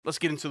Let's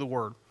get into the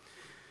word.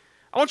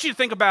 I want you to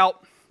think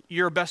about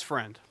your best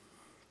friend.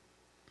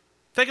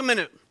 Take a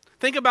minute.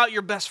 Think about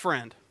your best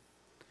friend.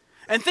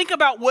 And think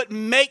about what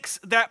makes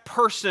that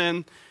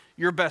person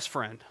your best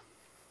friend.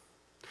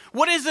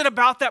 What is it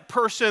about that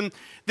person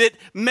that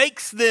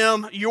makes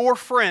them your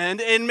friend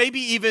and maybe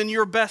even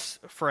your best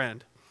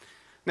friend?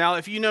 Now,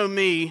 if you know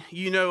me,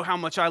 you know how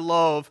much I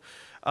love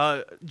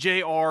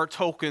J.R.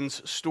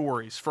 Tolkien's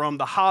stories, from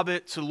The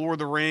Hobbit to Lord of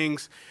the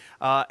Rings.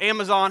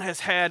 Amazon has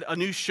had a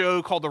new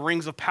show called The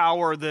Rings of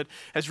Power that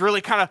has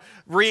really kind of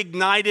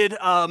reignited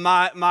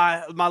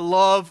my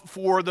love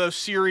for those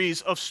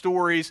series of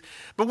stories.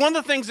 But one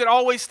of the things that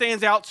always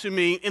stands out to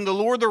me in the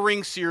Lord of the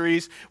Rings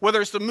series,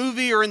 whether it's the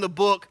movie or in the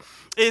book,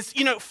 is,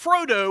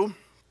 Frodo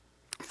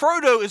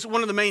is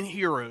one of the main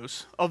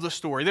heroes of the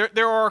story.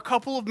 There are a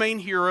couple of main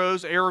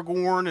heroes,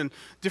 Aragorn and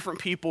different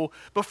people,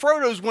 but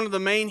Frodo is one of the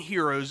main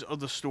heroes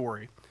of the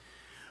story.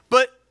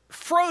 But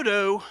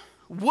Frodo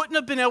wouldn't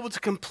have been able to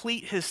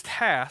complete his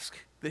task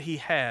that he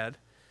had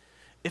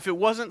if it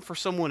wasn't for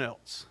someone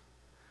else,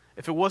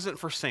 if it wasn't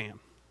for Sam.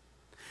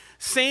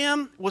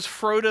 Sam was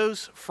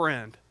Frodo's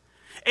friend.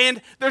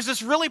 And there's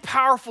this really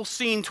powerful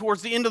scene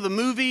towards the end of the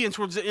movie and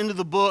towards the end of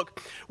the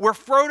book where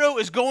Frodo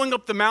is going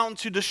up the mountain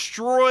to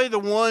destroy the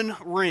One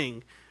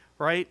Ring,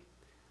 right?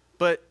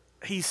 But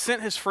he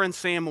sent his friend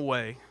Sam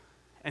away,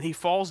 and he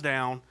falls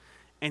down,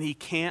 and he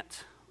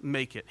can't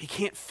make it. He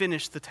can't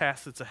finish the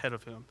task that's ahead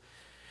of him.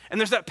 And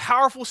there's that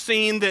powerful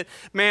scene that,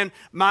 man,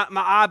 my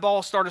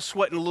eyeballs started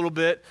sweating a little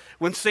bit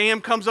when Sam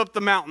comes up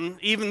the mountain,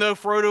 even though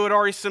Frodo had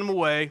already sent him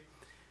away.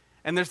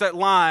 And there's that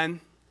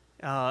line,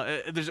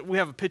 we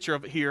have a picture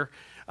of it here.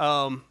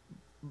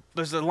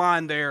 There's a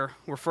line there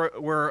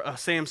where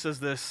Sam says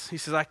this. He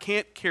says, "I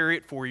can't carry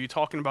it for you,"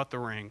 talking about the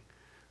ring,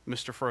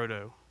 Mr.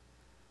 Frodo,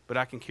 "but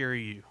I can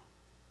carry you."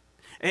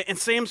 And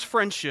Sam's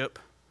friendship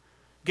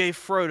gave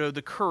Frodo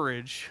the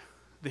courage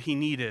that he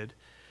needed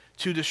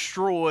to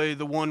destroy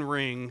the One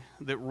Ring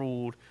that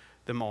ruled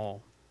them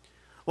all.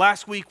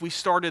 Last week, we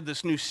started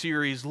this new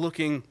series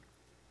looking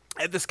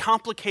at this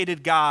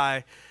complicated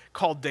guy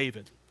called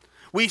David.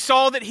 We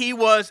saw that he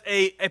was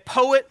a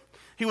poet,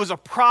 he was a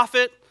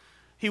prophet,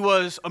 he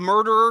was a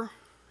murderer,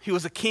 he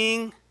was a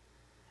king,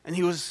 and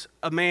he was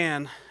a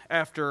man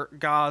after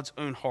God's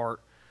own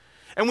heart.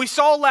 And we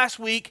saw last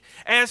week,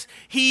 as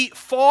he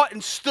fought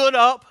and stood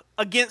up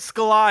against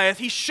Goliath,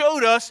 he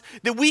showed us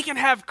that we can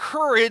have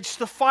courage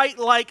to fight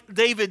like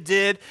David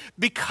did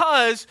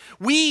because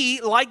we,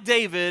 like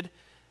David,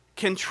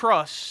 can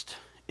trust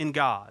in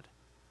God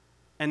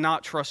and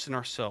not trust in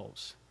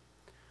ourselves.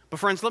 But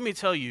friends, let me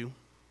tell you,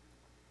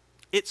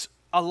 it's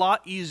a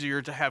lot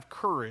easier to have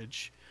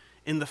courage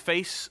in the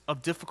face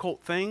of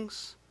difficult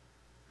things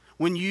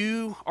when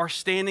you are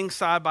standing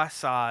side by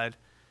side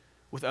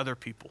with other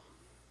people.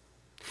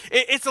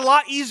 It's a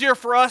lot easier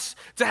for us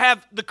to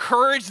have the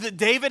courage that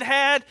David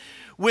had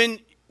when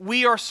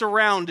we are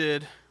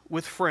surrounded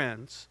with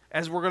friends,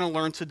 as we're going to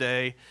learn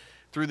today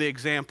through the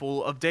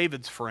example of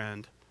David's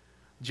friend,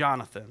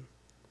 Jonathan.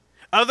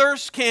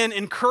 Others can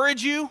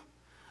encourage you,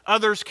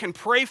 others can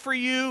pray for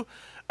you,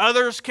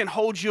 others can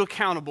hold you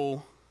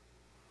accountable,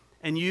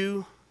 and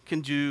you can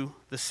do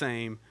the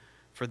same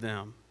for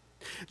them.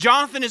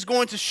 Jonathan is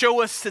going to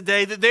show us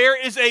today that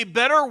there is a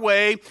better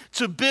way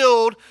to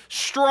build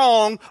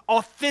strong,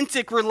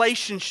 authentic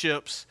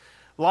relationships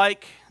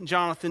like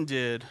Jonathan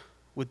did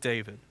with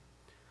David.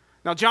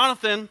 Now,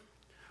 Jonathan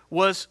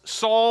was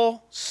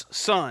Saul's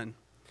son,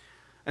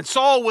 and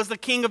Saul was the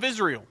king of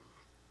Israel.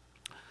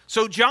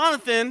 So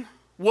Jonathan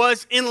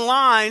was in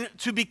line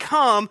to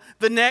become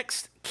the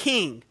next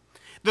king.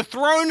 The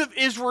throne of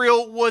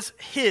Israel was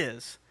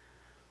his.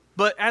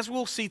 But as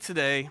we'll see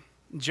today,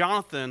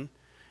 Jonathan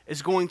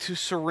is going to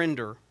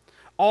surrender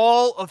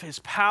all of his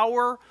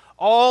power,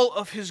 all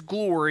of his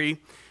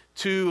glory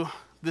to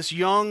this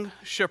young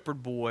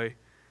shepherd boy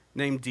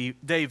named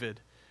David,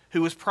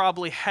 who was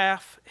probably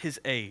half his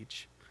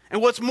age.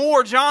 And what's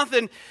more,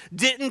 Jonathan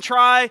didn't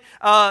try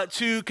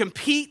to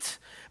compete,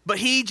 but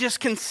he just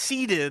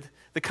conceded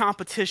the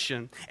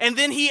competition. And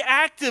then he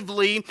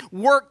actively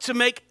worked to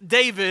make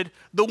David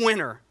the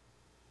winner.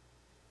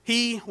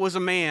 He was a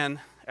man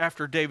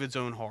after David's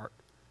own heart.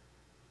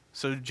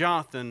 So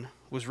Jonathan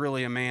was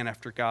really a man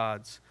after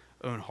God's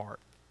own heart.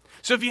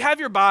 So if you have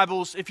your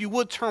Bibles, if you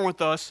would turn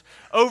with us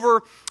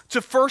over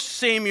to 1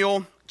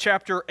 Samuel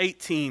chapter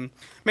 18.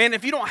 Man,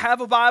 if you don't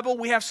have a Bible,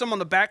 we have some on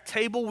the back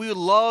table. We would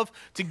love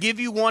to give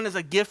you one as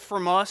a gift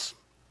from us.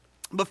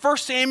 But 1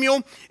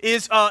 Samuel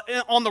is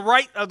on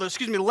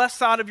the left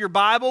side of your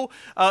Bible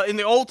in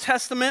the Old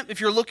Testament.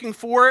 If you're looking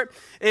for it,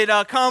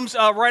 it comes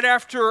right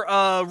after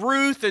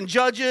Ruth and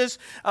Judges.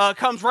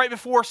 Comes right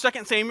before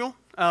 2 Samuel.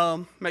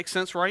 Makes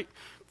sense, right?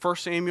 1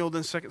 Samuel,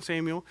 then 2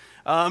 Samuel.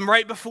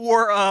 Right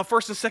before 1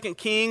 and 2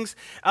 Kings.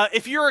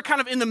 If you're kind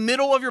of in the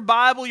middle of your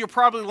Bible, you'll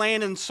probably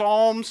land in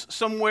Psalms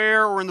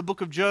somewhere or in the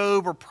book of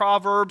Job or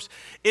Proverbs.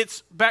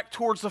 It's back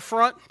towards the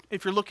front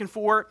if you're looking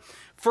for it.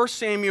 1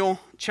 Samuel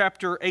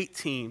chapter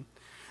 18.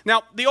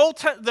 Now,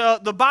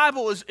 the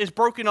Bible is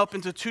broken up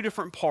into two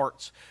different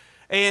parts.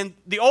 And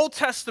the Old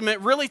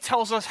Testament really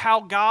tells us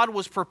how God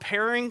was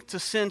preparing to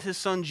send his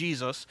son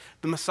Jesus,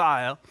 the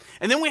Messiah.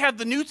 And then we have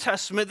the New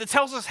Testament that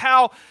tells us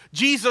how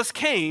Jesus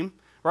came,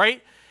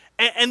 right?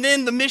 And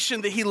then the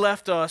mission that he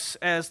left us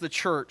as the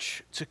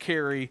church to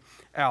carry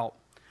out.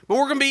 But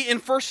we're going to be in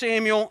 1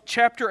 Samuel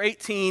chapter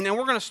 18, and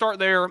we're going to start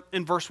there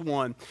in verse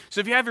 1.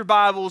 So if you have your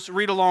Bibles,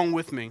 read along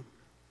with me.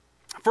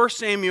 1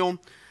 Samuel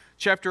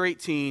chapter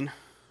 18,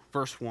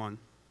 verse 1.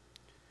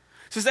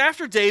 It says,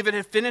 after David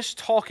had finished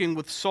talking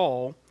with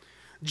Saul,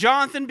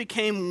 Jonathan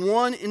became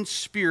one in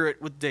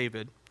spirit with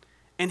David,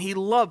 and he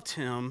loved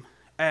him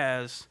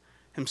as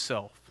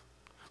himself.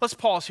 Let's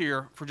pause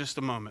here for just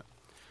a moment.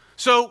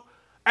 So,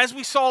 as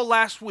we saw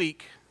last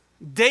week,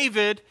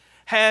 David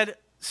had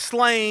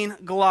slain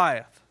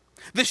Goliath.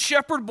 The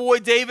shepherd boy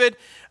David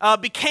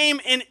became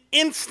an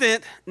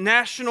instant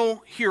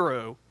national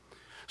hero.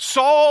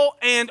 Saul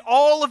and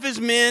all of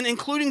his men,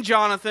 including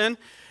Jonathan,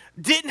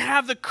 didn't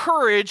have the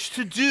courage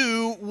to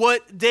do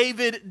what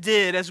David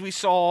did, as we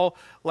saw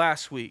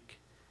last week.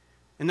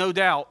 And no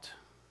doubt,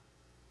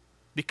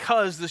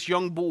 because this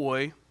young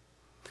boy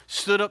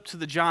stood up to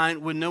the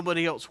giant when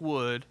nobody else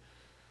would,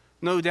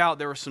 no doubt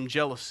there was some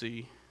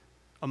jealousy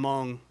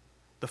among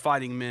the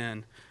fighting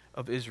men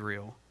of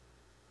Israel.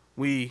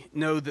 We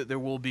know that there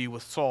will be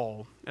with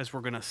Saul, as we're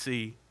going to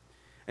see.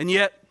 And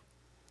yet,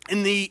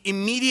 in the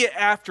immediate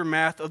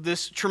aftermath of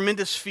this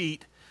tremendous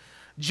feat,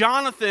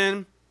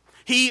 Jonathan,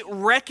 he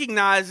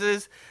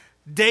recognizes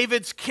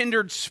David's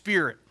kindred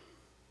spirit.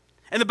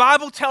 And the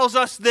Bible tells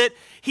us that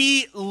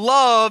he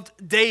loved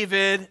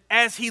David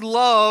as he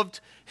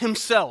loved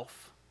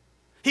himself.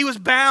 He was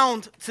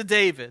bound to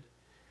David.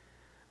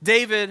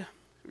 David's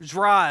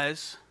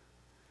rise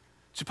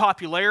to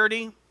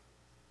popularity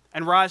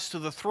and rise to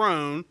the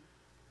throne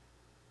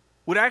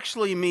would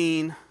actually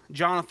mean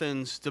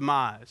Jonathan's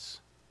demise.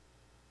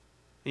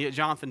 And yet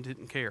Jonathan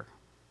didn't care.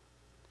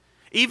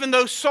 Even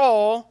though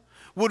Saul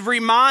would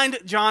remind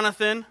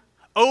Jonathan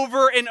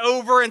over and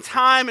over and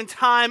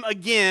time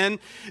again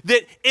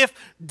that if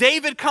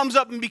David comes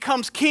up and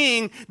becomes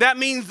king, that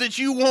means that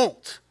you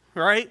won't,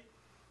 right?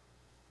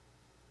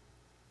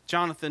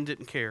 Jonathan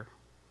didn't care.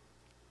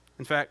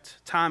 In fact,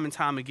 time and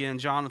time again,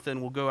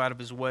 Jonathan will go out of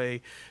his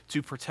way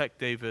to protect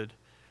David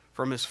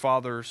from his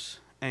father's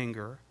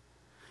anger.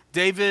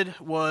 David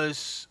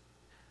was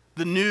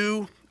the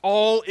new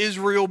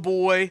all-Israel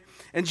boy,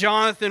 and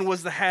Jonathan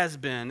was the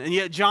has-been. And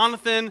yet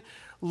Jonathan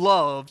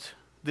loved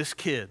this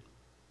kid.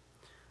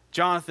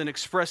 Jonathan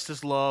expressed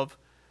his love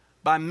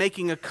by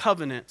making a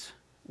covenant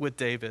with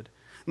David.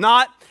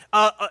 Not,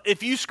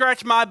 if you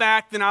scratch my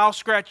back, then I'll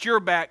scratch your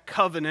back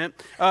covenant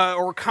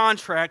or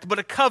contract, but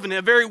a covenant,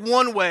 a very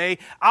one way,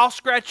 I'll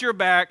scratch your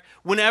back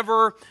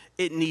whenever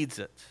it needs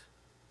it.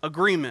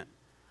 Agreement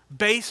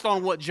based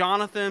on what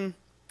Jonathan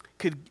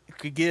could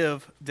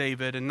give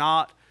David and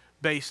not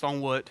based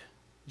on what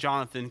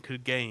Jonathan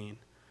could gain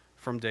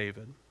from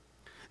David.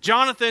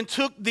 Jonathan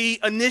took the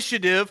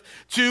initiative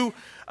and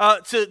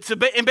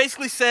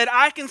basically said,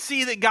 I can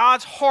see that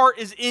God's heart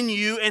is in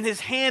you and his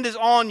hand is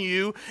on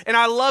you, and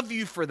I love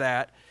you for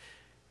that.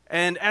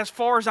 And as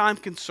far as I'm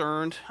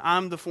concerned,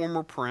 I'm the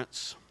former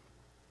prince,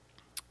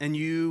 and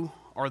you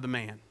are the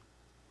man.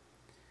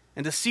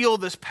 And to seal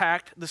this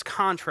pact, this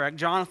contract,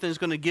 Jonathan is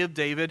going to give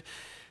David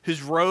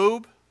his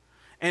robe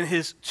and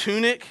his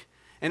tunic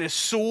and his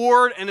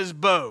sword and his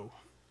bow.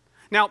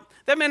 Now,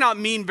 that may not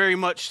mean very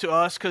much to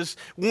us because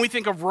when we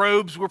think of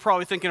robes, we're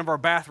probably thinking of our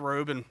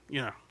bathrobe, and,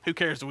 who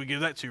cares who we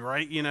give that to,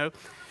 right?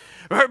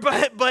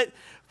 But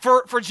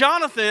for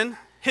Jonathan,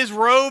 his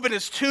robe and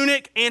his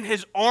tunic and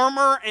his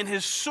armor and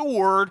his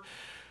sword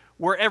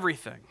were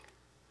everything.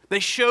 They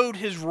showed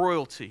his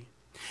royalty.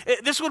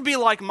 This would be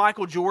like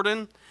Michael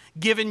Jordan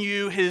giving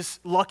you his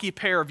lucky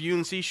pair of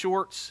UNC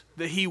shorts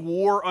that he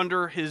wore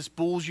under his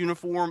Bulls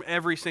uniform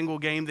every single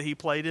game that he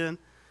played in.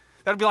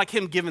 That would be like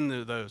him giving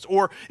those.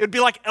 Or it would be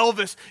like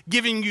Elvis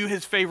giving you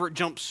his favorite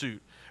jumpsuit,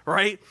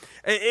 right?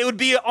 It would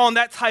be on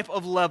that type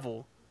of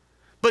level.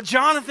 But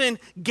Jonathan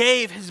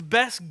gave his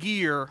best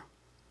gear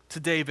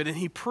to David, and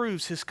he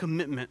proves his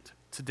commitment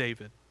to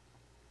David,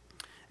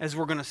 as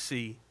we're going to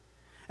see.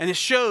 And it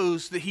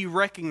shows that he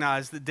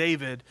recognized that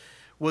David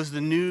was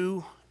the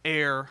new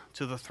heir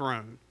to the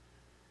throne,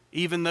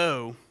 even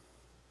though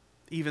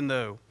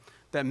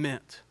that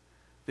meant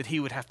that he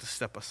would have to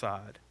step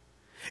aside.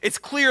 It's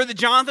clear that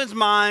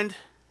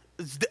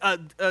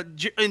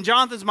in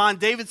Jonathan's mind,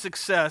 David's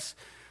success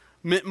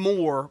meant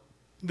more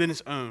than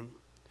his own.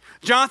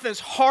 Jonathan's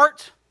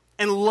heart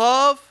and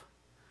love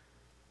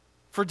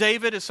for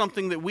David is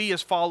something that we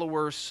as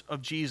followers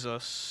of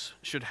Jesus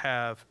should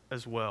have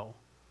as well.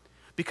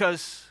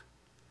 Because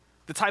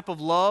the type of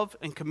love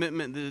and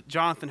commitment that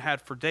Jonathan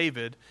had for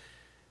David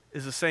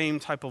is the same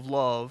type of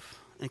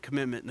love and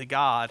commitment that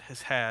God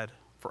has had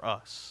for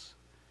us.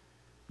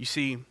 You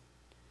see,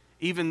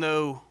 even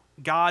though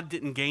God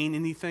didn't gain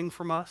anything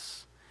from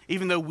us,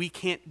 even though we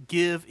can't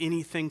give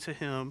anything to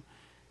him,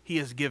 he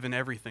has given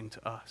everything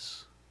to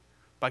us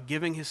by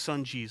giving his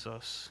son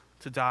Jesus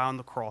to die on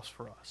the cross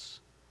for us.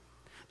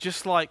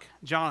 Just like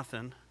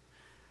Jonathan,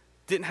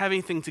 didn't have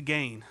anything to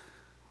gain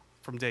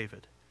from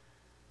David,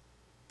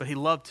 but he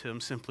loved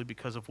him simply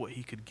because of what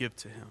he could give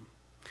to him.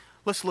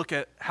 Let's look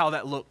at how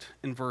that looked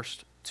in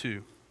verse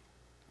 2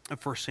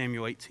 of 1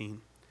 Samuel 18. It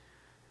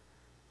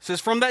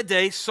says, "From that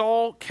day,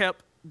 Saul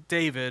kept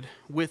David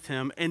with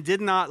him and did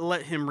not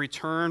let him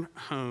return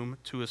home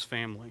to his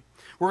family."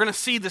 We're going to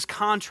see this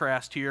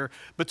contrast here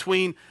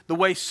between the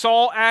way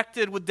Saul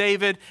acted with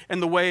David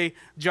and the way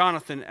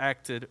Jonathan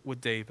acted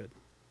with David.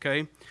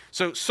 Okay?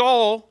 So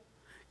Saul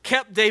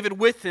kept David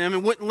with him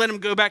and wouldn't let him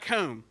go back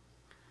home.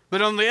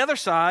 But on the other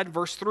side,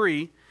 verse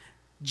 3,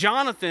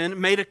 Jonathan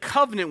made a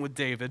covenant with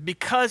David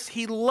because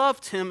he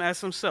loved him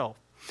as himself.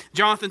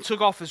 Jonathan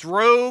took off his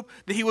robe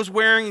that he was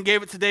wearing and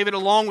gave it to David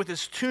along with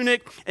his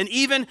tunic and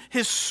even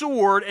his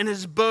sword and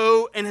his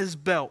bow and his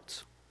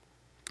belt.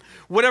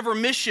 Whatever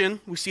mission,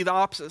 we see the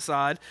opposite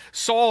side,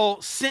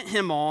 Saul sent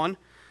him on,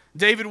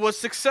 David was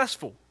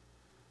successful,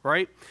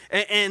 right?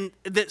 And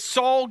that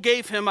Saul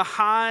gave him a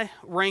high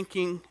rank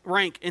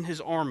in his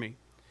army.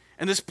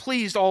 And this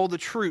pleased all the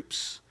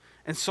troops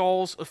and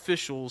Saul's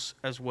officials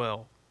as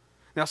well.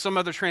 Now, some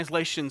other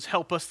translations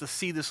help us to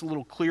see this a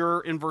little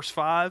clearer in verse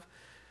 5.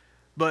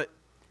 But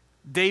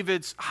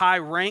David's high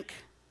rank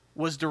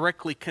was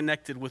directly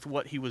connected with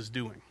what he was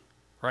doing,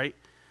 right?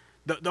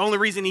 The only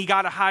reason he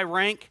got a high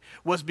rank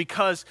was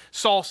because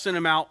Saul sent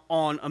him out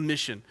on a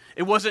mission.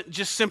 It wasn't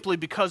just simply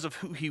because of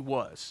who he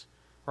was,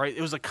 right?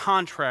 It was a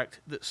contract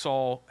that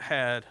Saul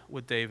had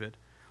with David.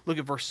 Look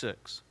at verse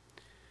 6.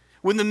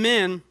 When the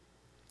men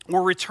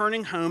were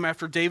returning home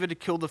after David had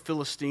killed the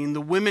Philistine,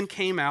 the women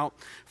came out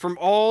from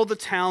all the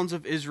towns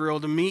of Israel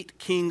to meet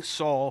King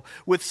Saul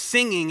with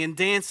singing and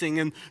dancing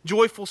and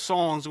joyful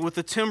songs, and with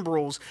the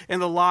timbrels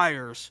and the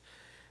lyres.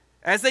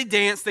 As they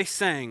danced, they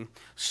sang,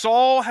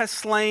 "Saul has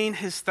slain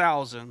his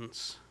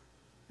thousands,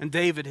 and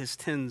David his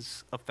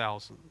tens of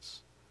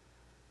thousands."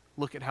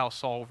 Look at how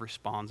Saul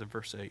responds in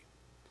verse 8.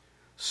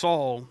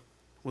 Saul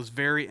was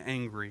very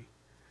angry.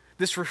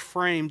 This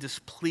refrain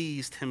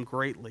displeased him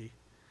greatly.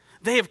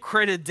 They have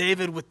credited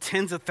David with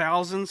tens of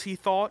thousands, he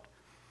thought,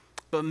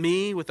 but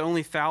me with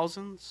only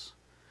thousands.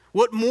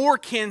 What more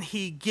can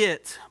he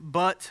get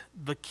but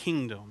the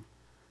kingdom?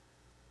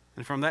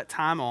 And from that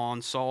time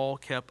on, Saul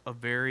kept a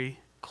very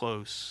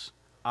close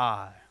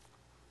eye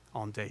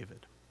on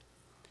David.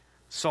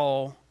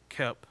 Saul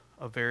kept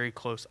a very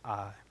close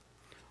eye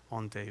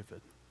on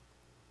David.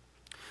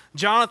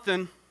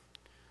 Jonathan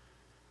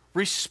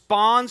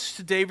responds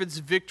to David's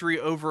victory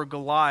over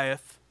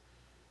Goliath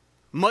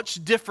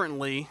much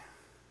differently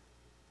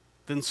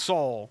than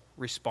Saul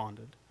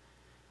responded.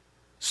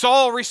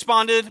 Saul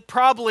responded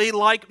probably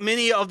like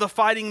many of the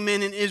fighting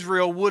men in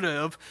Israel would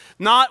have,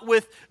 not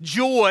with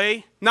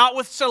joy, not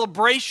with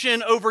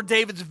celebration over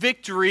David's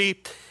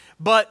victory,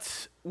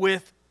 but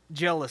with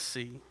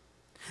jealousy.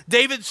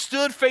 David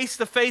stood face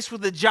to face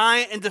with the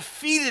giant and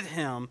defeated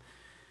him,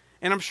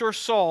 and I'm sure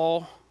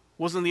Saul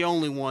wasn't the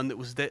only one that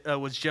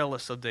was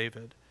jealous of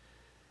David.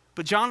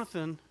 But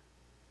Jonathan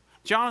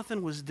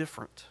was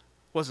different,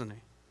 wasn't he?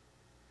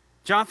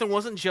 Jonathan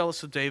wasn't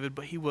jealous of David,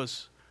 but he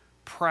was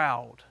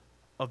proud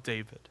of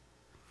David.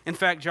 In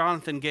fact,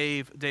 Jonathan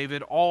gave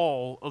David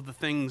all of the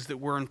things that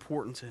were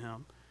important to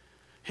him.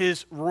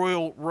 His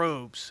royal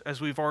robes,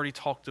 as we've already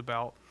talked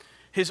about,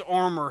 his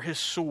armor, his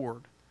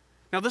sword.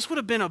 Now, this would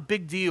have been a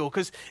big deal,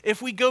 because if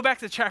we go back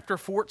to chapter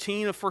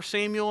 14 of 1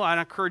 Samuel, I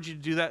encourage you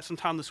to do that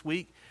sometime this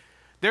week,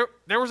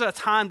 there was a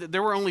time that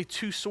there were only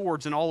 2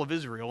 swords in all of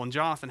Israel, and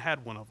Jonathan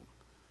had one of them.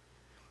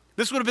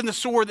 This would have been the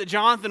sword that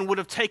Jonathan would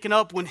have taken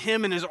up when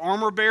him and his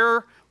armor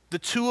bearer, the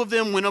 2 of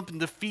them, went up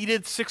and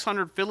defeated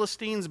 600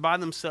 Philistines by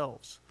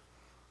themselves.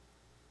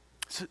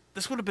 So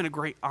this would have been a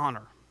great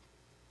honor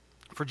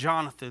for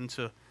Jonathan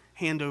to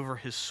hand over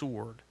his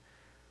sword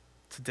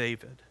to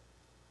David.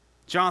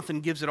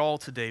 Jonathan gives it all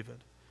to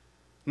David,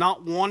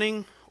 not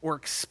wanting or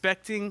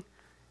expecting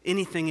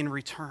anything in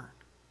return.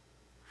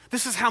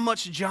 This is how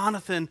much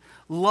Jonathan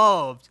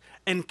loved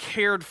and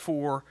cared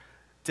for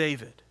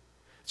David.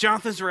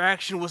 Jonathan's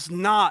reaction was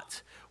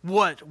not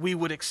what we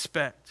would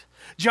expect.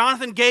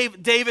 Jonathan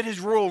gave David his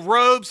royal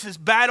robes, his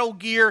battle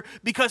gear,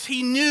 because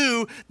he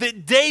knew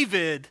that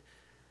David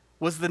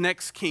was the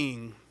next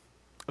king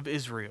of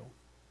Israel.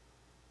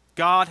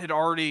 God had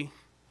already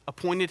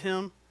appointed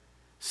him.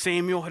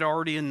 Samuel had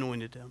already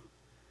anointed him.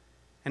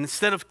 And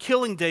instead of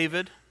killing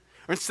David,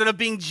 or instead of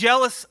being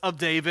jealous of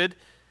David,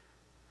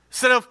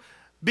 instead of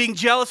being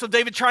jealous of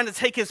David trying to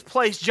take his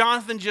place,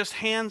 Jonathan just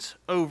hands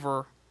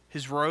over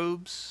his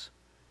robes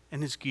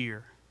and his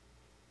gear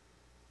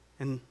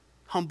and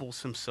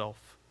humbles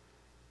himself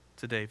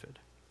to David.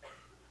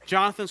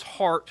 Jonathan's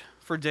heart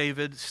for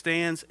David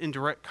stands in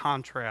direct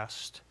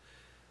contrast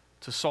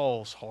to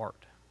Saul's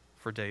heart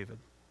for David.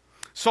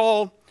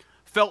 Saul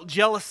felt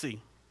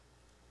jealousy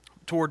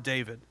toward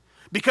David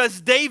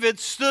because David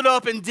stood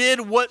up and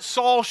did what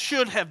Saul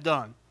should have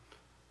done.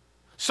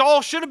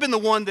 Saul should have been the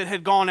one that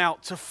had gone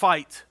out to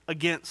fight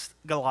against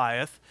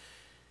Goliath,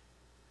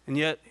 and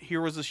yet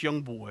here was this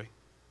young boy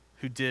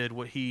who did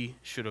what he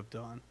should have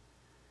done.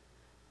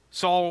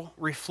 Saul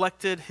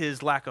reflected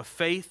his lack of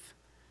faith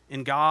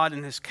in God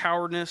and his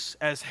cowardice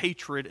as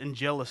hatred and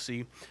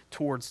jealousy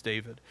towards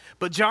David.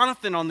 But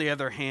Jonathan, on the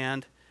other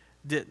hand,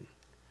 didn't.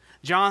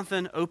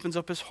 Jonathan opens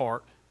up his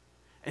heart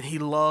and he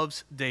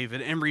loves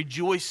David and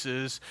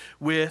rejoices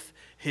with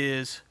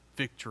his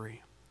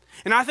victory.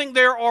 And I think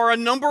there are a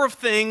number of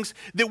things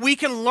that we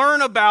can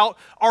learn about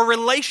our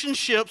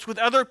relationships with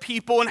other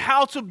people and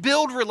how to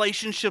build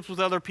relationships with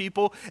other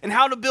people and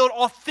how to build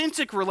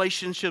authentic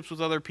relationships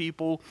with other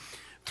people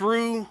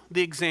through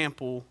the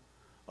example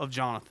of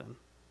Jonathan.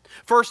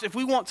 First, if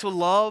we want to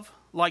love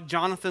like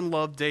Jonathan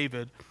loved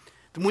David,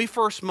 then we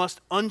first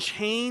must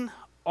unchain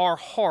our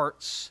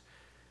hearts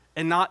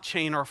and not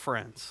chain our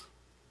friends.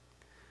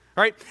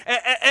 Right?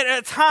 At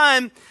a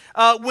time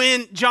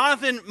when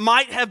Jonathan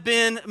might have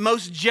been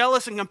most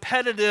jealous and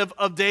competitive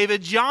of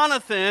David,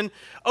 Jonathan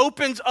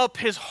opens up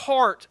his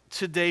heart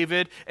to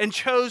David and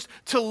chose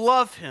to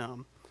love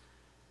him,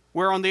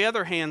 where on the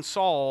other hand,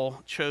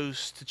 Saul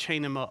chose to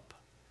chain him up.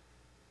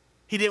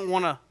 He didn't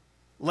want to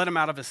let him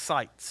out of his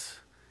sights.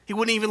 He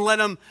wouldn't even let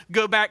him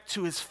go back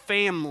to his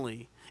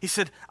family. He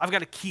said, I've got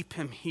to keep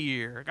him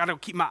here. I've got to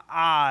keep my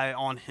eye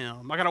on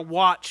him. I've got to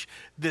watch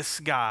this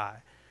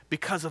guy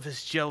because of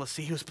his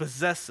jealousy. He was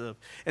possessive,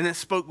 and it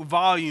spoke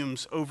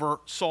volumes over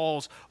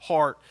Saul's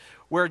heart.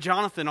 Where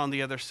Jonathan, on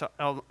the other side,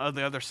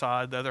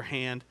 the other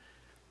hand,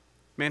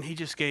 man, he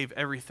just gave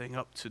everything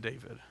up to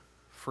David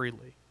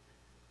freely.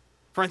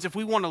 Friends, if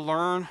we want to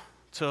learn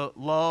to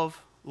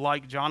love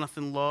like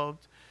Jonathan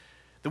loved,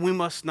 then we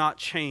must not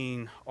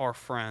chain our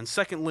friends.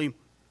 Secondly,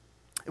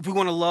 if we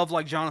want to love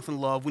like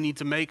Jonathan loved, we need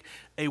to make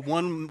a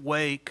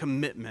one-way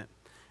commitment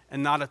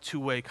and not a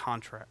two-way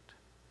contract.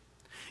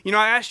 You know,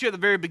 I asked you at the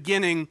very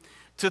beginning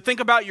to think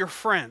about your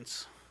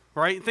friends,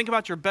 right? Think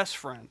about your best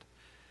friend.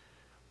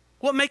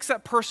 What makes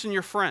that person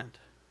your friend?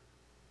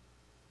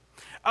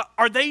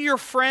 Are they your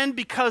friend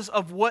because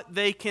of what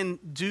they can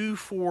do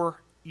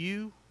for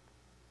you?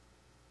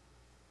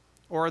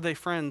 Or are they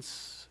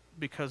friends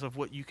because of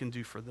what you can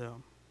do for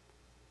them?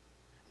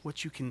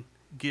 What you can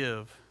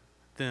give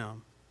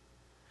them?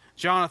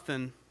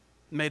 Jonathan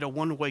made a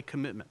one-way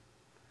commitment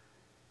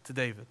to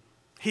David.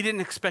 He didn't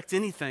expect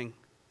anything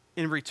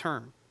in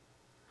return.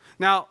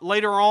 Now,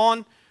 later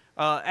on,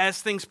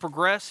 as things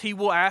progress, he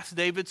will ask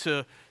David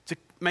to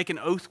make an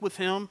oath with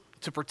him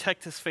to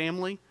protect his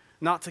family,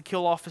 not to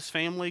kill off his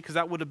family, because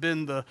that would have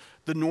been the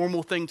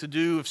normal thing to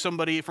do. If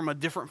somebody from a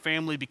different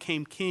family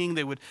became king,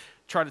 they would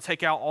try to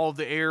take out all of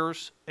the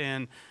heirs.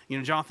 And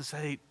Jonathan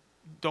said, hey,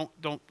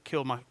 don't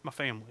kill my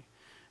family.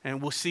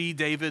 And we'll see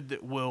David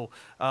that will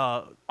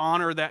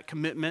honor that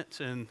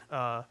commitment. And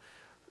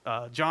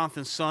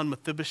Jonathan's son,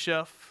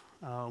 Mephibosheth,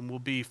 will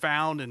be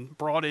found and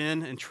brought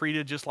in and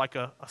treated just like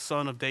a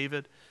son of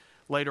David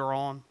later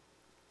on.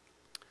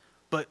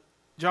 But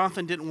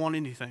Jonathan didn't want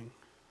anything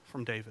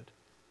from David.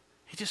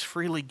 He just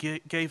freely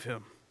gave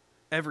him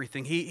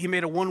everything. He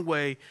made a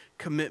one-way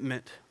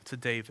commitment to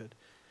David.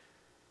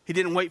 He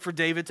didn't wait for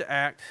David to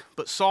act.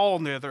 But Saul,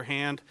 on the other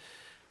hand,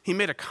 he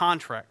made a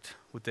contract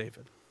with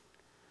David,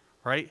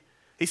 right?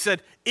 He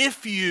said,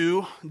 if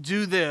you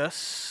do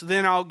this,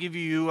 then I'll give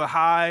you a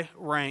high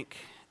rank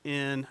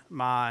in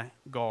my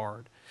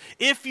guard.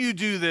 If you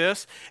do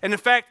this, and in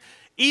fact,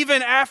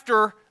 even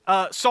after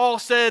Saul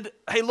said,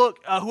 hey, look,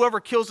 whoever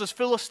kills this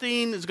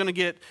Philistine is going to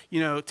get,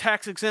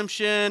 tax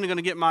exemption, going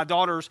to get my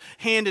daughter's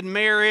hand in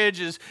marriage,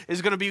 is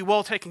going to be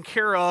well taken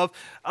care of.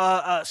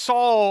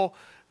 Saul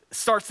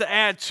starts to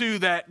add to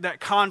that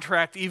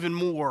contract even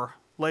more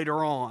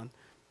later on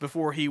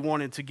before he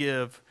wanted to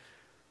give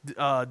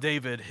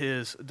David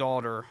his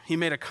daughter. He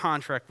made a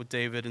contract with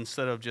David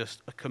instead of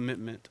just a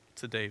commitment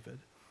to David.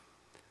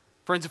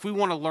 Friends, if we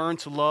want to learn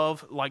to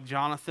love like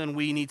Jonathan,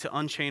 we need to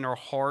unchain our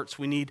hearts.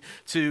 We need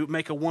to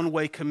make a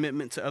one-way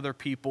commitment to other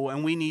people,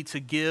 and we need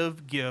to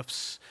give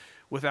gifts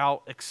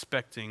without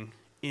expecting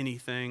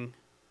anything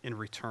in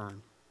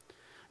return.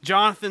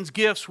 Jonathan's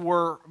gifts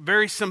were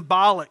very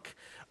symbolic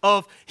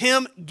of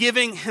him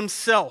giving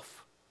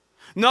himself.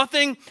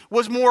 Nothing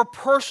was more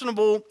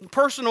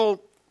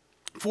personal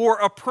for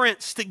a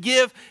prince to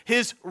give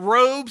his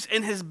robes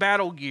and his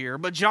battle gear,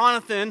 but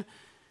Jonathan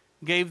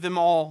gave them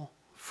all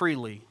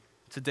freely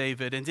to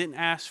David and didn't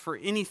ask for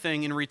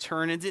anything in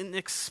return and didn't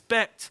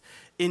expect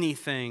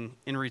anything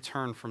in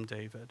return from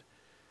David.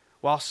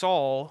 While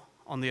Saul,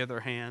 on the other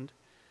hand,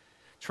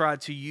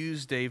 tried to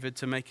use David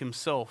to make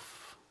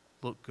himself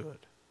look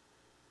good.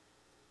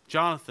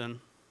 Jonathan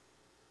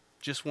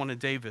just wanted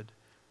David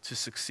to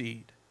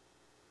succeed.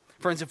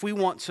 Friends, if we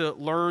want to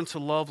learn to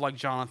love like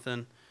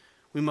Jonathan,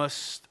 we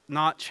must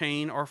not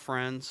chain our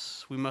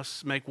friends. We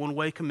must make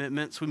one-way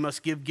commitments. We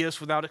must give gifts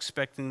without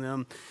expecting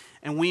them.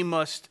 And we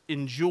must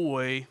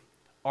enjoy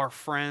our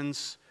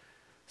friends'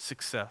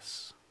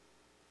 success.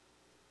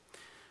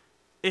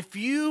 If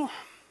you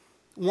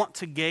want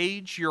to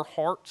gauge your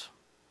heart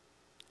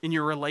in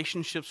your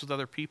relationships with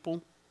other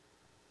people,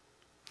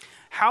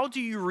 how do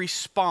you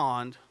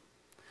respond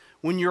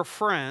when your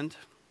friend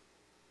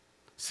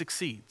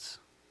succeeds?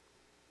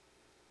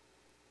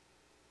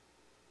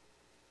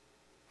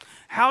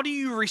 How do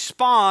you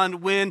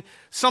respond when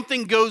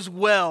something goes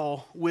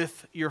well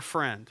with your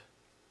friend?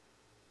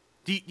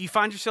 Do you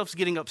find yourselves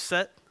getting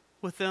upset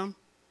with them?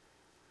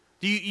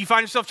 Do you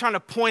find yourself trying to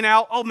point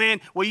out, oh man,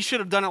 well, you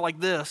should have done it like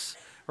this,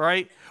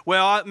 right?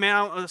 Well,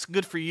 man, that's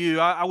good for you.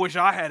 I wish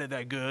I had it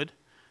that good,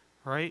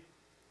 right?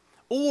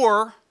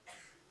 Or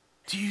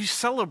do you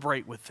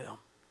celebrate with them?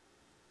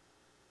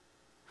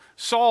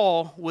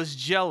 Saul was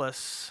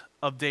jealous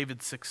of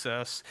David's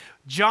success.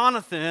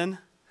 Jonathan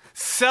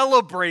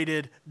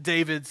celebrated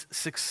David's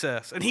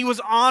success, and he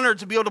was honored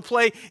to be able to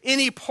play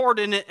any part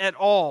in it at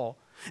all.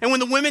 And when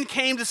the women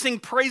came to sing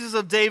praises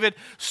of David,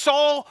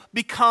 Saul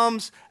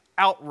becomes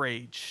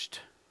outraged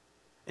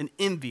and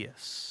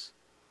envious.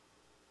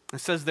 It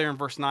says there in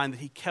verse 9 that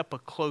he kept a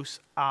close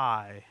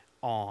eye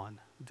on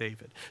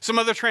David. Some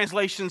other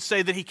translations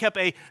say that he kept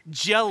a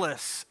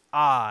jealous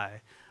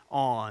eye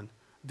on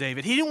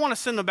David. He didn't want to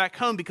send him back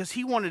home because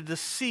he wanted to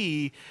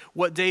see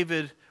what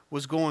David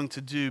was going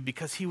to do,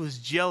 because he was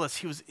jealous,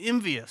 he was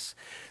envious.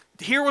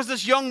 Here was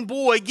this young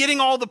boy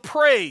getting all the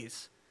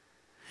praise.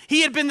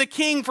 He had been the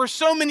king for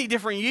so many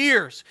different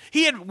years.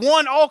 He had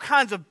won all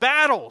kinds of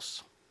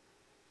battles.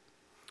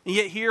 And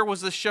yet here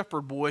was this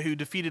shepherd boy who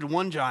defeated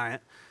one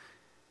giant.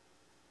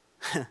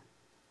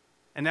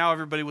 And now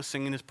everybody was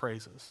singing his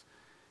praises.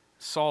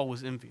 Saul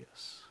was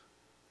envious.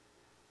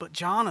 But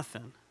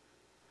Jonathan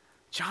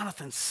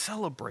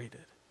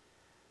celebrated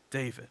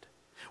David.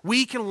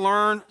 We can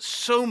learn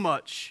so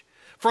much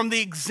from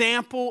the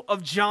example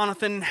of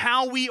Jonathan and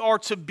how we are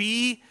to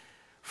be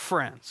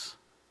friends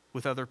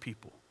with other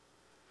people,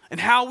 and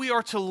how we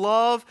are to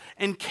love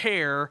and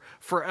care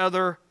for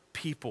other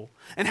people,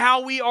 and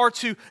how we are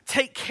to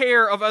take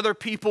care of other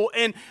people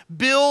and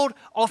build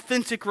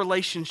authentic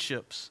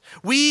relationships.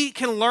 We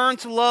can learn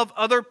to love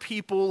other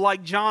people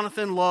like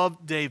Jonathan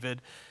loved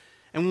David.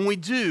 And when we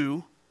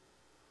do,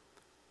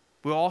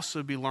 we'll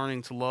also be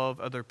learning to love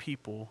other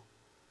people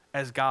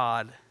as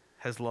God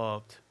has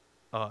loved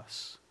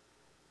us.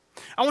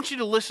 I want you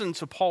to listen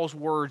to Paul's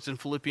words in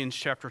Philippians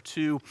chapter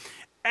 2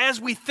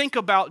 as we think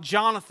about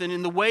Jonathan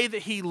and the way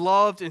that he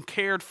loved and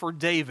cared for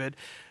David.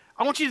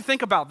 I want you to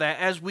think about that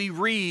as we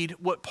read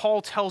what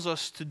Paul tells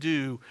us to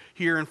do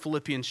here in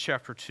Philippians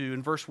chapter 2.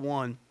 In verse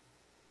 1,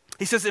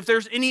 he says, if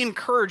there's any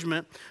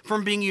encouragement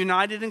from being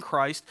united in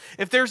Christ,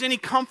 if there's any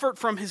comfort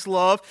from his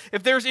love,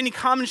 if there's any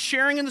common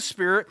sharing in the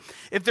Spirit,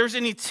 if there's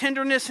any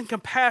tenderness and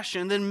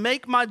compassion, then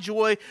make my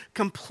joy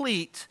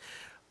complete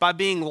by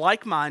being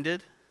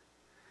like-minded,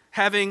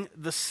 having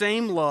the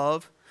same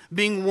love,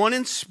 being one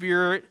in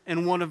spirit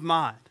and one of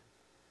mind.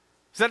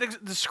 Does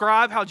that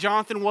describe how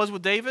Jonathan was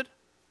with David?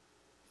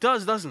 It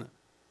does, doesn't it?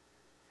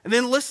 And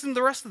then listen to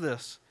the rest of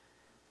this.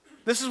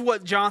 This is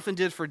what Jonathan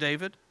did for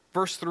David.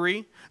 Verse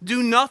 3,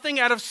 do nothing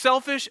out of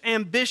selfish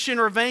ambition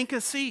or vain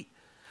conceit.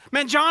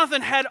 Man,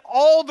 Jonathan had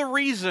all the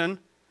reason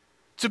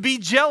to be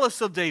jealous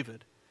of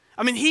David.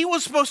 I mean, he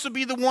was supposed to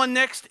be the one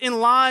next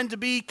in line to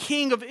be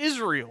king of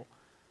Israel.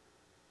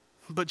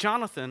 But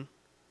Jonathan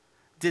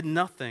did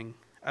nothing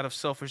out of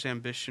selfish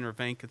ambition or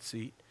vain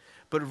conceit,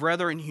 but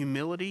rather in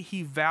humility,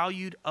 he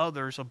valued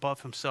others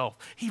above himself.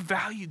 He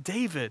valued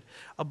David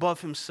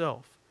above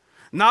himself,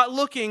 not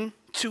looking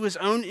to his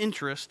own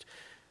interest,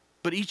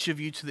 but each of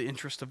you to the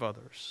interest of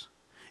others.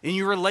 In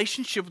your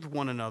relationship with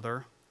one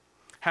another,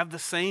 have the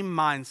same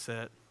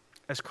mindset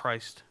as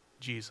Christ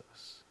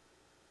Jesus.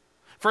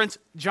 Friends,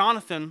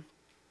 Jonathan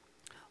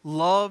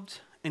loved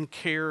and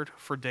cared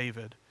for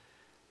David,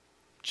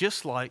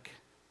 just like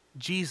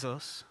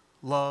Jesus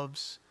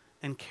loves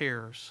and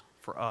cares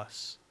for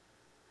us.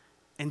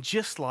 And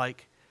just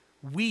like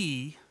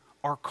we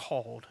are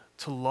called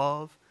to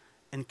love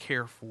and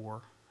care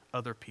for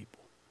other people.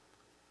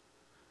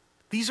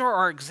 These are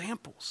our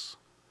examples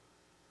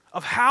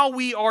of how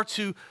we are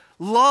to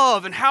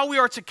love and how we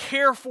are to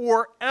care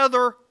for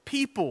other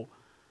people.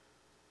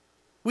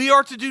 We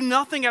are to do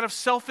nothing out of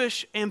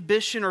selfish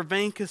ambition or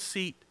vain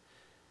conceit.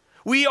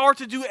 We are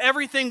to do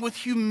everything with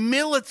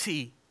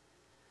humility,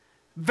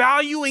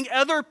 valuing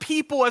other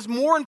people as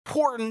more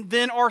important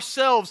than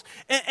ourselves.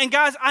 And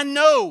guys, I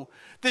know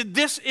that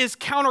this is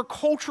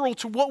countercultural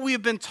to what we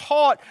have been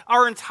taught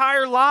our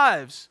entire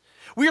lives.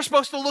 We are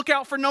supposed to look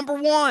out for number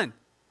one.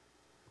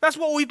 That's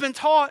what we've been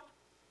taught.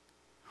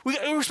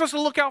 We're supposed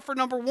to look out for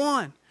number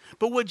one.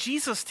 But what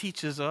Jesus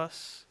teaches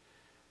us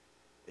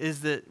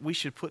is that we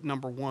should put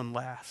number one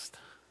last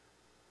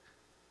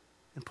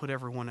and put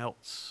everyone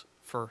else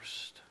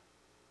first.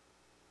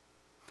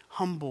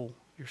 Humble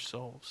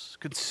yourselves.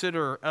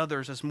 Consider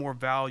others as more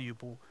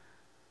valuable.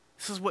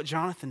 This is what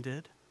Jonathan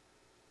did.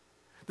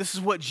 This is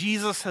what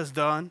Jesus has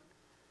done.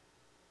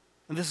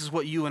 And this is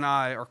what you and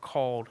I are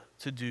called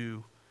to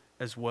do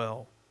as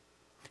well.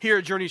 Here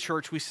at Journey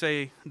Church, we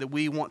say that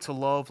we want to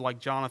love like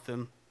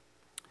Jonathan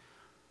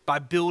by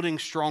building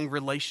strong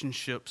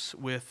relationships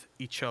with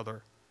each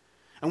other.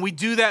 And we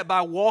do that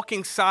by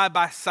walking side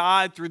by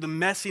side through the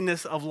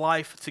messiness of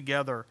life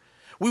together.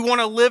 We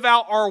want to live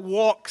out our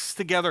walks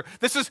together.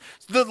 This is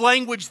the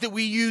language that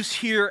we use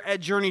here at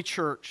Journey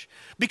Church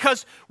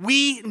because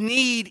we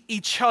need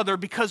each other,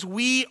 because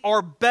we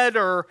are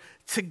better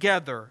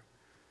together.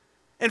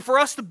 And for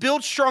us to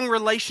build strong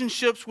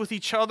relationships with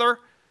each other,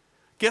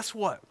 guess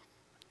what?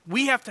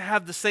 We have to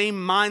have the same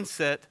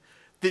mindset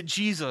that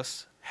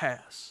Jesus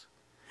has.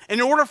 In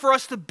order for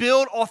us to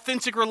build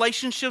authentic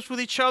relationships with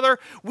each other,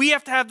 we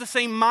have to have the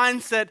same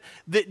mindset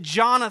that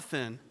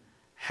Jonathan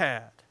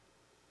had.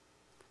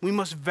 We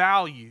must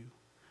value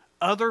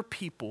other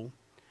people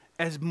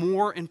as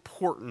more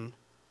important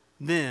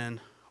than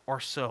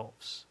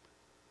ourselves.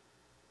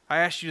 I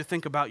asked you to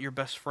think about your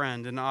best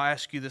friend, and I'll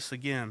ask you this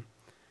again.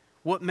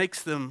 What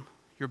makes them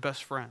your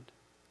best friend?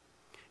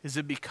 Is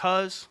it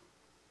because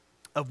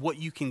of what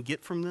you can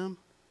get from them?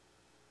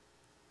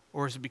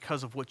 Or is it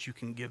because of what you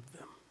can give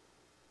them?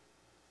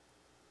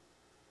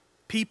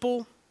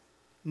 People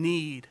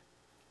need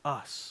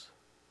us.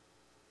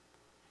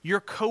 Your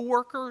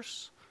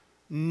coworkers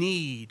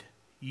need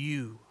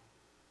you.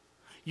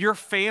 Your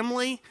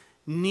family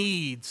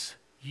needs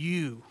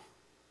you.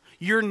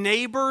 Your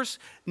neighbors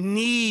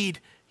need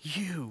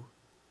you.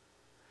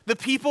 The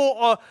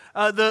people,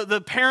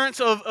 the parents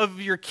of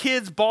your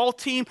kids' ball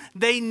team,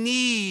 they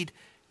need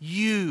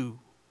you.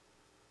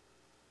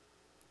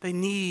 They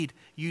need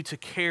you to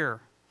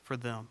care for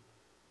them.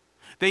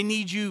 They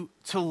need you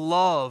to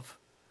love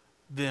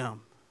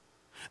them.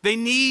 They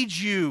need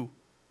you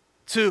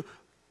to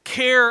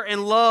care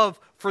and love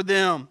for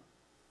them.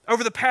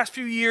 Over the past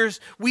few years,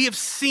 we have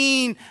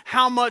seen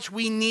how much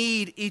we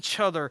need each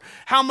other,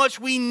 how much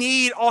we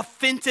need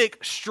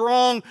authentic,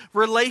 strong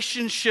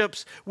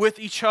relationships with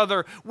each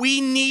other. We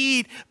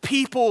need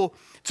people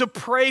to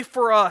pray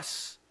for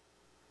us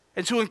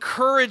and to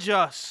encourage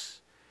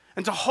us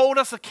and to hold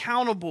us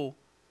accountable.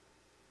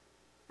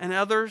 And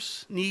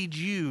others need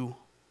you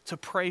to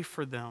pray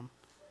for them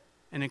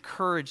and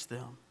encourage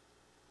them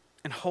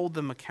and hold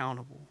them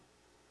accountable.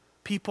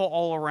 People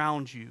all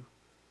around you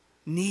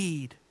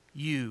need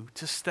you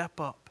to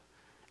step up,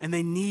 and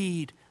they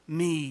need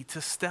me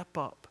to step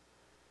up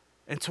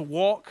and to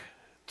walk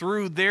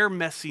through their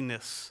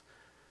messiness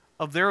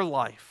of their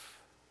life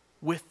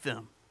with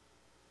them.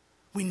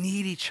 We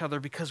need each other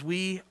because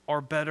we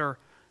are better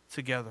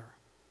together.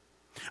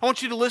 I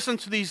want you to listen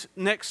to these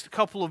next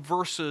couple of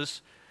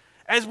verses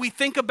as we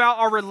think about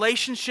our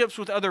relationships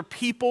with other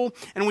people,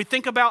 and we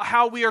think about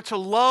how we are to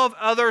love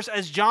others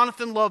as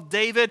Jonathan loved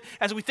David,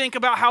 as we think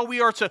about how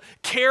we are to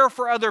care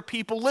for other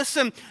people.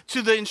 Listen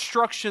to the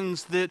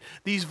instructions that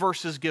these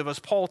verses give us.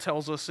 Paul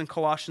tells us in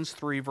Colossians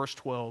 3, verse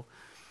 12.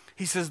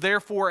 He says,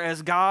 "Therefore,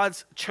 as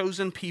God's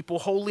chosen people,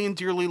 holy and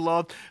dearly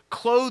loved,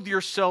 clothe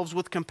yourselves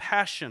with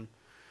compassion,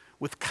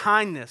 with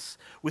kindness,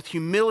 with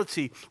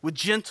humility, with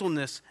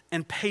gentleness,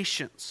 and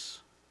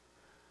patience."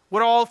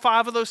 What do all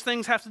 5 of those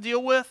things have to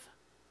deal with?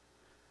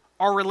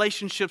 Our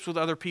relationships with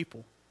other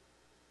people,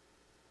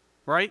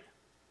 right?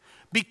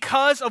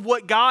 Because of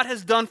what God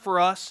has done for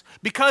us,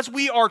 because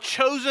we are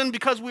chosen,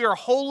 because we are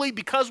holy,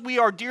 because we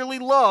are dearly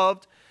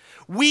loved,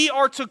 we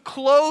are to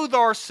clothe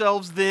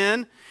ourselves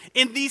then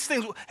in these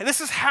things. And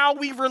this is how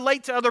we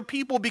relate to other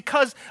people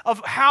because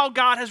of how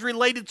God has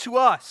related to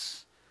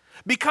us.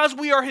 Because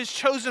we are his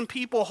chosen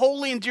people,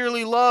 holy and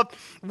dearly loved,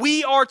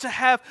 we are to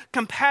have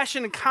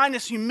compassion and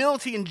kindness,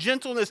 humility and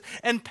gentleness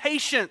and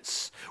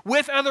patience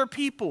with other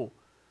people.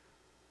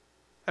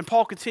 And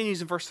Paul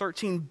continues in verse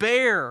 13,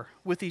 "Bear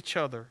with each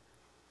other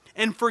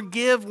and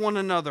forgive one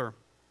another.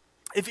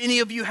 If any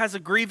of you has a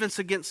grievance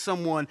against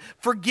someone,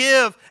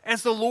 forgive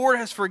as the Lord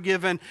has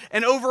forgiven.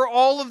 And over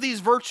all of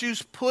these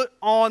virtues, put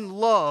on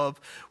love,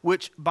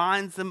 which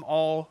binds them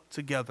all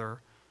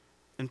together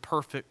in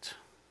perfect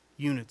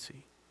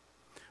unity."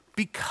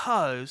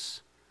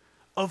 Because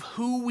of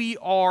who we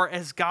are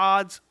as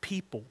God's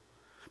people,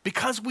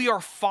 because we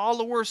are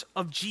followers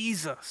of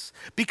Jesus,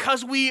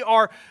 because we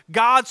are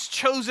God's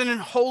chosen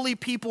and holy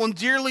people and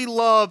dearly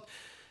loved,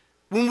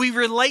 when we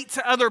relate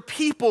to other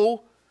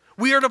people,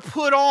 we are to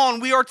put on,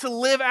 we are to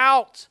live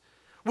out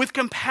with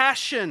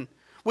compassion,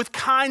 with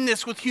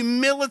kindness, with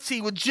humility,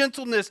 with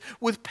gentleness,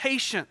 with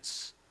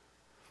patience.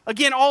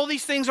 Again, all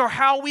these things are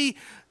how we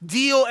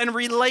deal and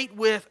relate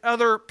with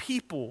other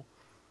people.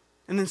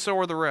 And then so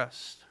are the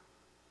rest.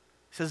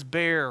 He says,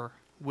 bear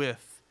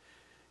with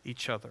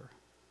each other.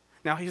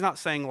 Now, he's not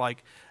saying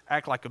like,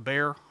 act like a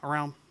bear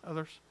around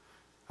others.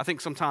 I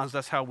think sometimes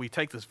that's how we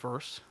take this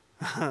verse.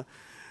 That's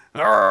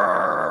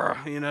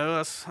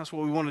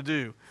what we want to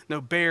do.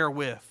 No, bear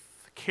with,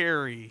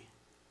 carry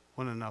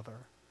one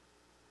another,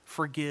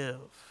 forgive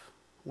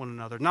one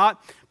another.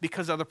 Not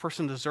because the other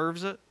person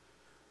deserves it,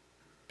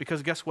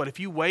 because guess what?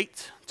 If you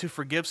wait to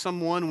forgive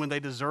someone when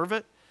they deserve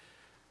it,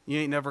 you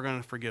ain't never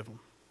going to forgive them.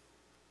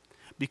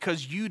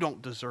 Because you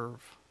don't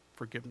deserve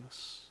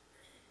forgiveness.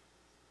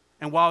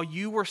 And while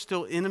you were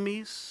still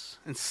enemies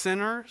and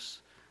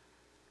sinners,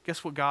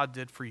 guess what God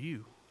did for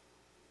you?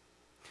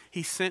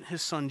 He sent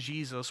his son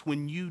Jesus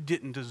when you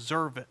didn't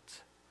deserve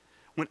it,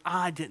 when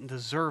I didn't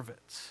deserve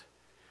it.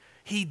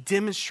 He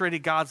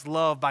demonstrated God's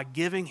love by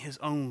giving his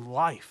own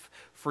life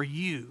for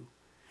you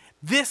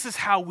This is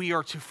how we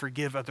are to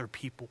forgive other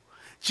people,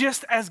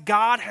 just as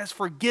God has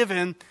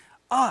forgiven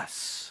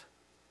us.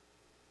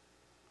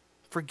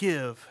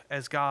 Forgive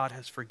as God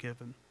has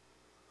forgiven.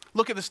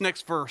 Look at this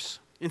next verse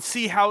and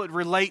see how it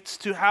relates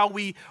to how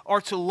we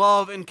are to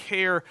love and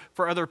care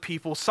for other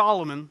people.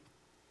 Solomon,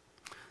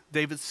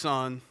 David's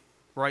son,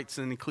 writes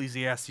in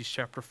Ecclesiastes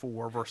chapter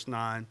 4, verse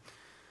 9,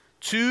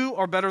 2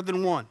 are better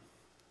than 1,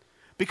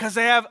 because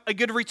they have a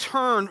good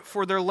return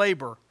for their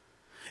labor.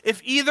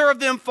 If either of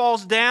them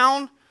falls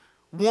down,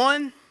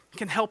 one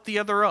can help the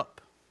other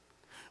up.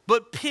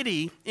 But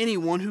pity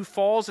anyone who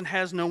falls and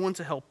has no one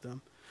to help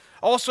them.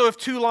 Also, if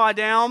 2 lie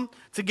down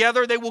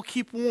together, they will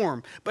keep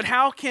warm. But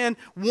how can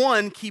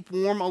one keep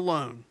warm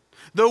alone?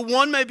 Though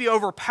one may be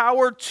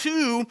overpowered,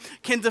 2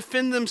 can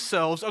defend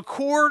themselves. A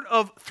cord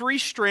of 3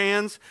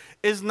 strands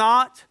is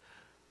not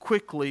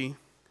quickly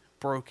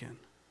broken.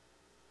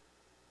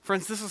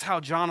 Friends, this is how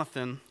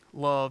Jonathan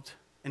loved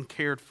and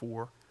cared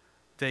for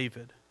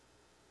David.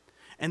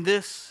 And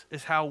this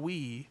is how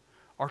we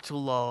are to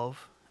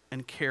love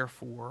and care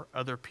for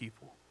other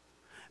people.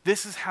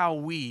 This is how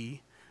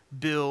we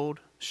build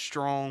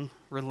strong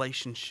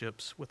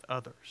relationships with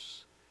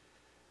others,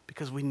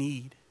 because we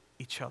need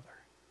each other,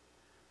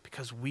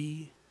 because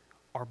we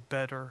are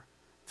better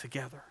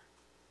together.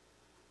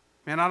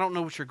 Man, I don't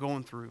know what you're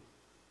going through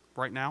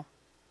right now.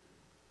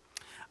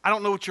 I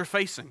don't know what you're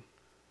facing.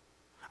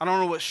 I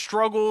don't know what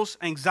struggles,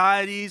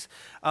 anxieties,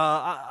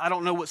 I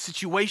don't know what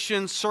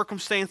situations,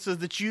 circumstances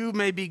that you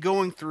may be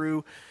going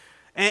through.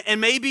 And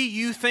maybe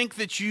you think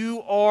that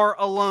you are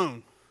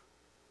alone.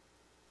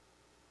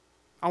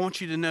 I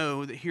want you to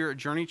know that here at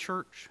Journey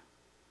Church,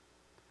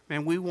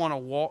 man, we want to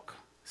walk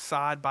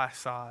side by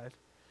side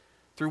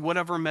through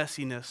whatever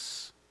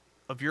messiness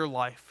of your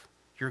life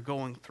you're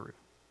going through.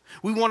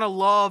 We want to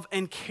love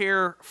and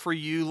care for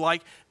you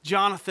like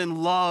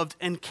Jonathan loved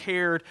and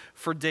cared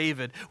for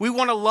David. We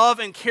want to love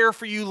and care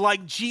for you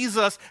like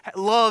Jesus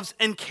loves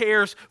and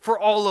cares for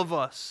all of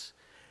us.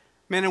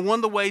 Man, and one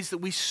of the ways that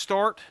we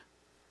start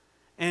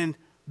and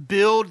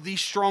build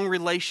these strong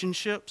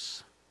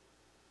relationships,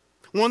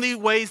 one of the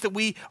ways that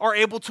we are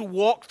able to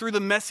walk through the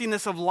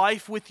messiness of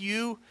life with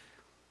you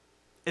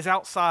is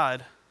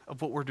outside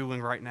of what we're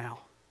doing right now.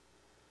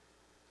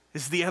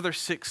 It's the other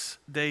 6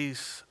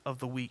 days of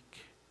the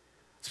week.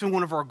 It's been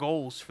one of our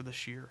goals for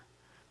this year,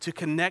 to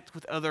connect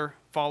with other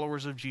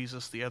followers of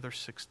Jesus the other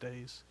 6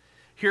 days.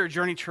 Here at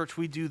Journey Church,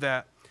 we do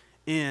that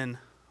in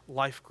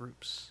life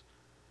groups.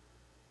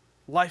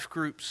 Life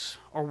groups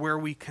are where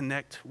we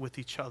connect with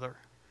each other,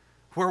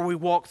 where we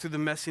walk through the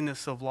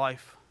messiness of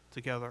life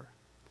together.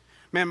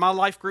 Man, my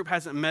life group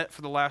hasn't met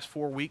for the last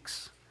 4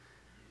 weeks,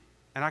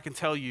 and I can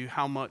tell you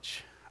how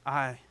much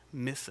I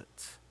miss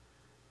it.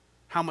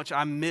 How much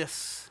I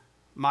miss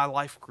my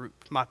life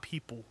group, my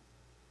people.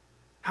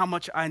 How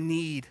much I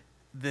need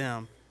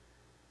them.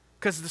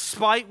 Because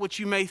despite what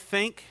you may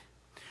think,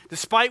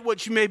 despite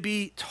what you may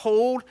be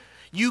told,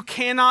 you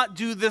cannot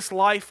do this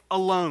life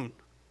alone.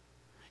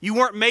 You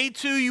weren't made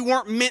to, you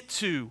weren't meant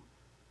to.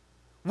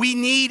 We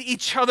need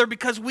each other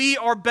because we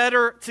are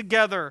better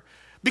together.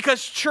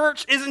 Because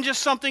church isn't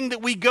just something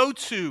that we go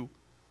to.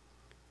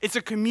 It's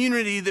a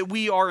community that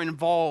we are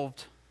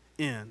involved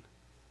in.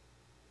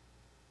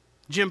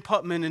 Jim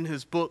Putman, in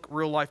his book,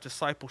 Real Life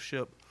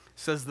Discipleship,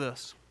 says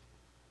this.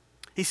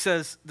 He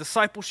says,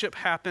 discipleship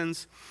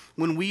happens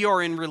when we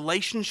are in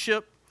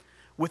relationship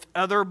with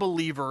other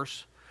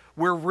believers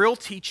where real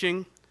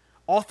teaching,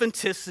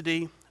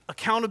 authenticity,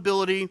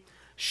 accountability,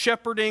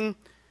 shepherding,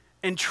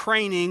 and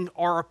training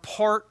are a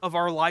part of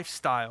our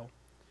lifestyle.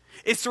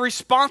 It's the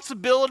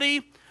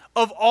responsibility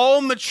of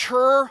all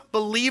mature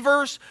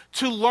believers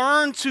to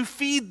learn to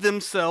feed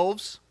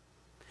themselves,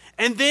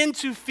 and then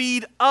to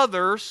feed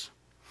others,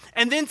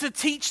 and then to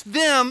teach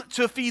them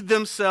to feed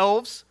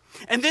themselves,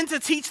 and then to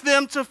teach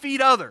them to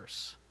feed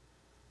others.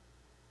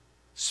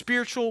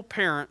 Spiritual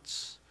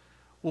parents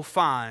will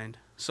find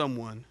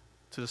someone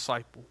to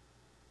disciple.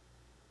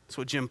 That's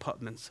what Jim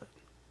Putman said.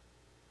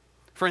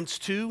 Friends,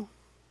 2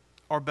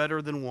 are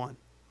better than 1.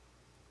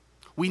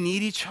 We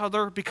need each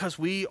other because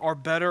we are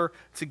better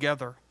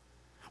together.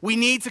 We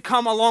need to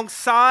come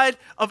alongside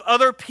of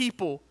other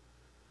people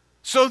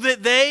so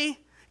that they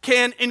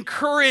can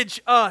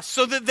encourage us,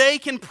 so that they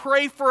can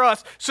pray for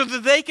us, so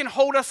that they can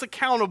hold us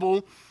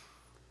accountable,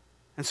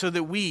 and so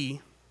that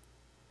we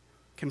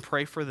can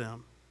pray for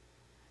them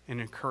and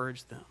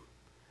encourage them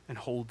and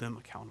hold them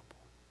accountable.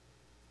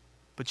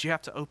 But you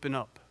have to open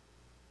up.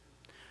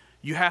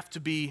 You have to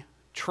be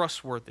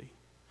trustworthy.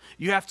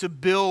 You have to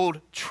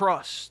build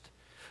trust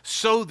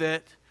so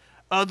that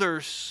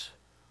others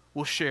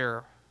will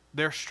share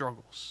their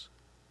struggles,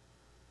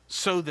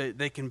 so that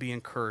they can be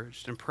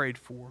encouraged and prayed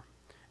for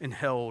and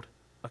held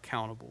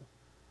accountable.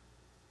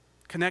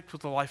 Connect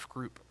with the life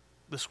group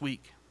this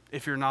week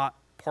if you're not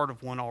part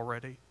of one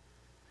already.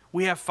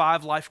 We have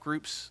 5 life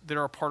groups that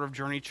are a part of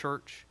Journey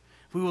Church.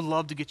 We would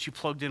love to get you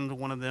plugged into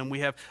one of them. We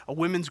have a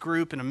women's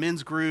group and a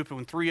men's group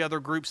and 3 other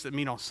groups that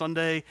meet on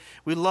Sunday.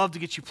 We'd love to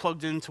get you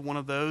plugged into one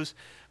of those.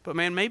 But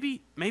man,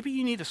 maybe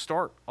you need to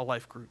start a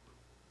life group.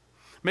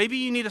 Maybe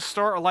you need to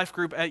start a life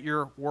group at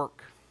your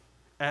work,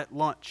 at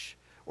lunch,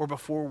 or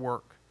before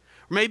work.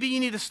 Maybe you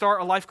need to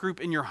start a life group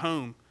in your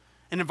home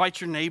and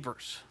invite your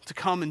neighbors to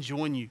come and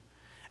join you.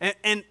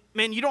 And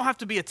man, you don't have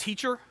to be a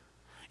teacher.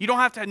 You don't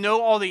have to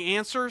know all the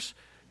answers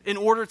in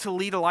order to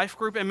lead a life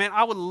group. And man,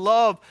 I would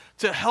love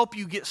to help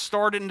you get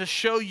started and to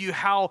show you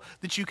how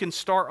that you can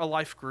start a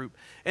life group.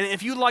 And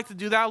if you'd like to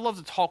do that, I'd love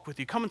to talk with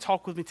you. Come and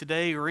talk with me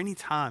today or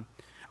anytime.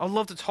 I'd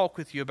love to talk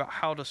with you about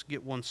how to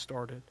get one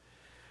started.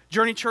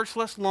 Journey Church,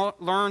 let's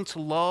learn to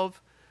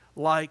love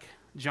like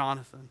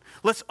Jonathan.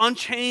 Let's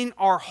unchain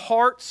our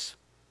hearts.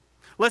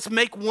 Let's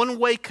make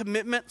one-way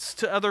commitments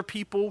to other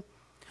people.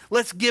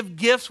 Let's give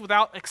gifts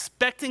without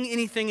expecting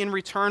anything in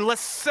return.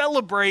 Let's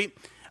celebrate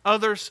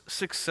others'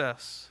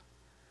 success.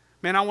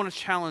 Man, I want to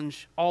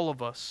challenge all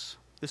of us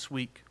this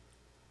week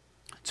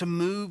to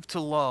move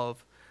to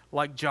love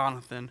like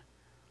Jonathan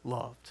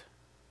loved.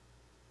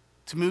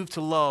 To move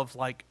to love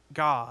like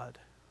God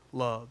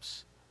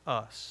loves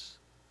us.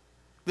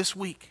 This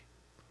week,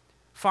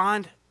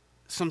 find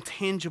some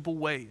tangible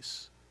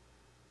ways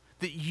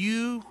that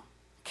you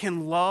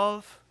can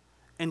love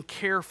and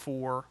care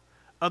for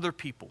other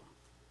people.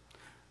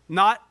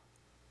 Not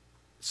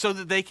so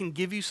that they can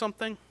give you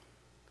something,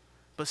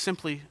 but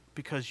simply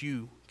because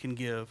you can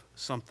give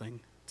something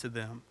to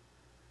them.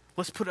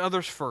 Let's put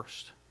others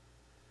first.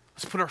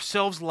 Let's put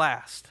ourselves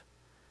last,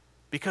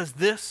 because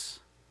this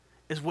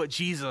is what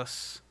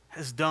Jesus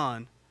has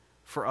done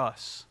for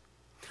us.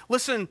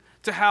 Listen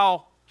to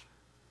how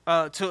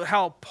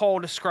Paul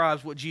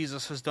describes what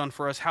Jesus has done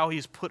for us, how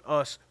he's put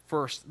us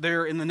first,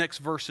 there in the next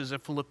verses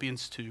of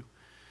Philippians 2.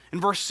 In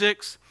verse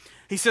 6,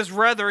 he says,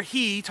 rather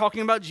he,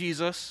 talking about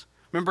Jesus,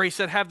 remember he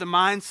said have the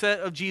mindset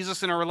of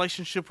Jesus in our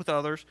relationship with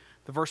others,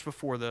 the verse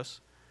before this.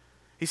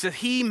 He said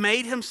he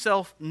made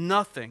himself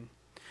nothing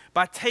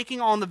by taking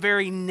on the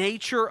very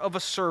nature of a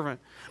servant,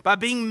 by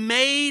being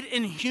made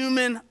in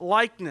human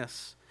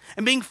likeness,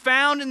 and being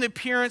found in the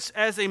appearance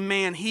as a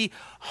man. He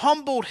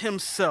humbled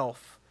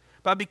himself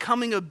by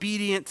becoming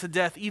obedient to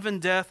death, even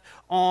death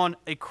on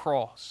a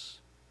cross.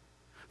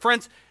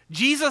 Friends,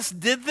 Jesus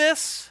did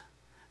this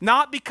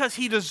not because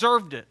he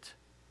deserved it.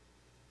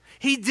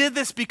 He did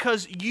this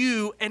because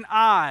you and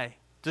I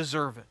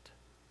deserve it.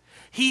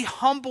 He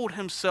humbled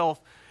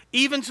himself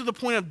even to the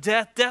point of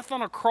death, death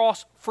on a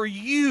cross for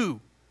you.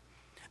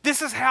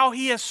 This is how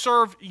he has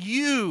served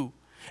you.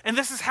 And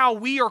this is how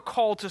we are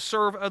called to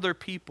serve other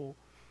people.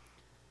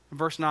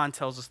 Verse 9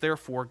 tells us,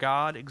 therefore,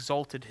 God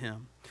exalted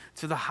him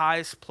to the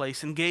highest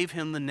place and gave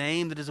him the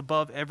name that is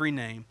above every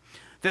name,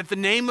 that the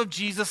name of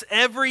Jesus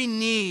every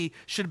knee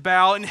should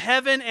bow in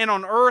heaven and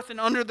on earth and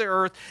under the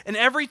earth, and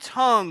every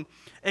tongue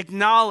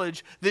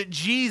acknowledge that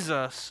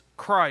Jesus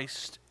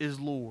Christ is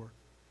Lord,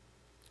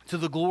 to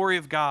the glory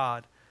of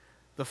God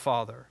the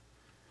Father.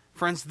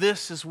 Friends,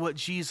 this is what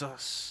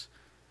Jesus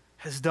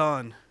has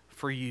done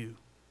for you.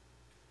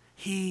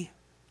 He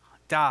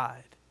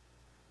died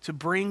to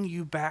bring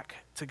you back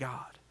to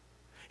God.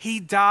 He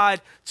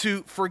died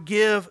to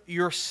forgive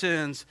your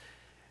sins.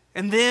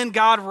 And then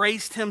God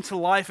raised him to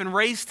life and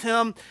raised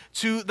him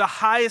to the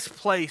highest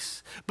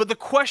place. But the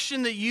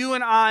question that you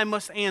and I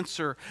must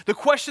answer, the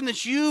question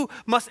that you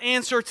must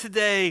answer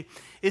today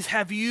is,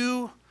 have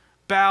you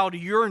bowed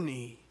your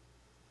knee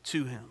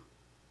to him?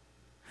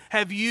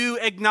 Have you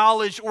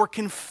acknowledged or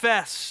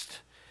confessed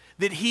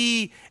that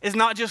he is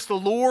not just the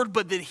Lord,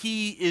 but that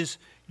he is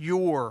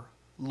your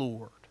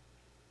Lord?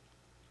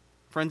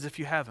 Friends, if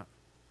you haven't,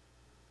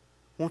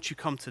 won't you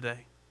come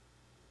today?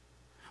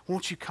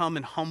 Won't you come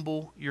and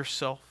humble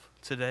yourself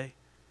today?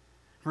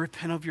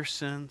 Repent of your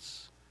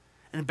sins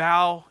and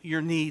bow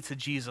your knee to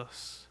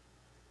Jesus.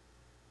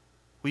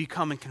 Will you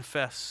come and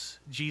confess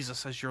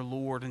Jesus as your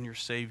Lord and your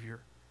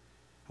Savior?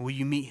 And will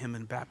you meet him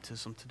in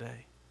baptism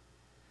today?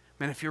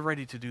 Man, if you're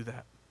ready to do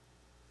that,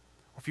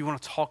 or if you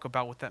want to talk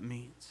about what that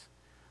means,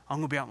 I'm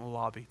going to be out in the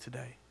lobby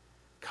today.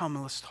 Come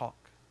and let's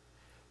talk.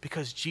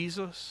 Because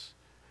Jesus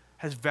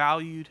has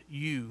valued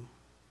you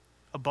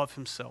above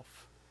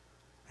himself.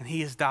 And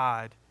he has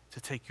died to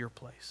take your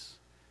place.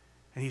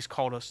 And he's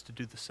called us to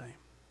do the same.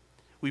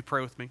 Will you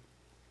pray with me?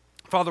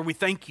 Father, we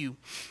thank you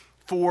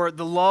for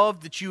the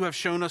love that you have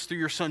shown us through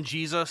your son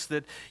Jesus,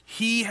 that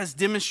he has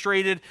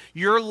demonstrated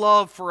your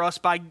love for us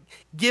by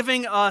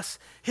giving us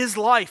his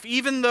life.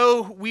 Even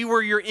though we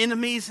were your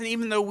enemies and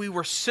even though we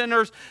were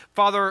sinners,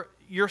 Father,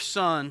 your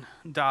son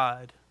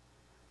died,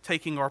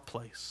 taking our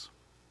place.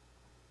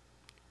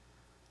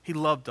 He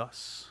loved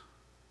us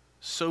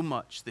so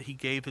much that he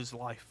gave his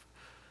life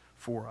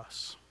for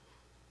us.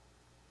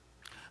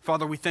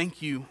 Father, we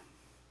thank you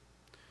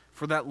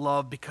for that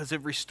love because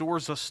it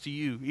restores us to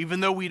you, even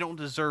though we don't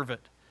deserve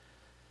it.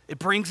 It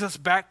brings us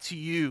back to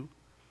you.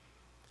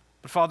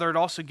 But Father, it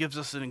also gives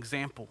us an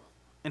example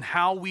in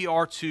how we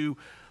are to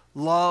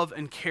love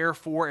and care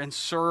for and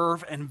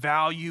serve and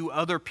value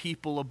other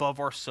people above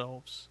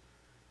ourselves.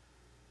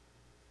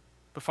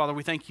 But Father,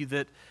 we thank you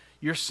that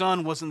your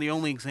son wasn't the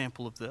only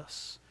example of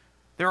this.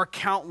 There are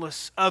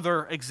countless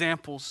other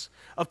examples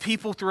of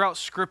people throughout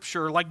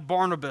Scripture, like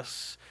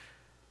Barnabas,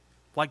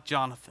 like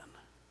Jonathan,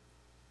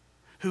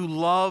 who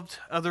loved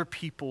other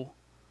people,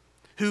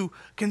 who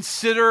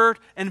considered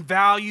and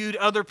valued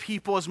other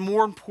people as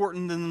more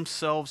important than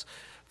themselves.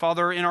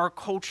 Father, in our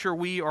culture,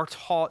 we are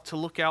taught to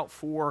look out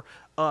for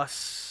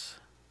us.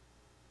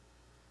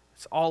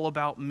 It's all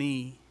about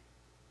me.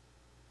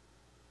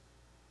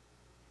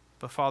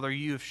 But Father,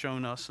 you have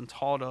shown us and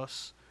taught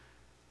us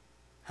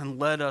and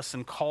led us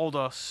and called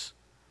us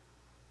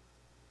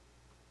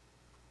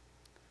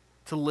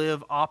to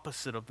live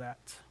opposite of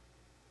that.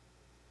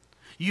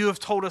 You have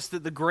told us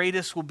that the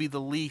greatest will be the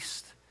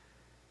least,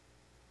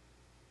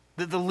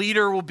 that the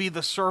leader will be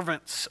the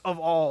servants of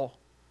all.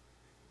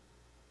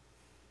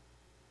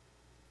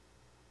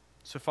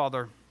 So,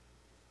 Father,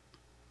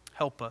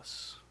 help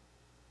us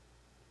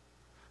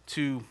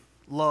to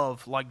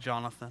love like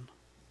Jonathan.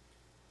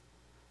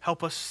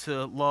 Help us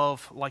to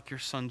love like your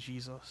son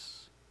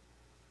Jesus.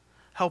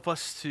 Help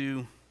us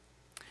to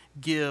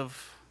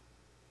give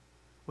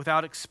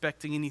without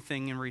expecting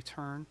anything in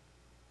return.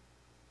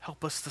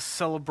 Help us to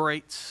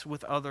celebrate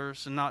with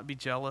others and not be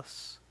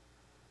jealous.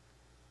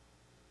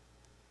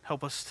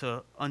 Help us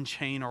to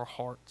unchain our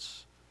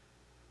hearts.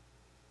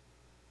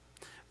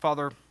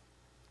 Father,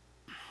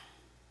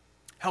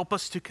 help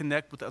us to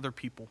connect with other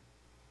people.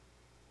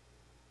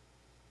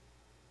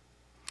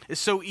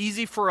 It's so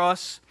easy for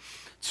us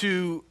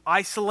to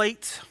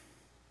isolate,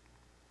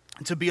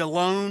 and to be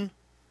alone,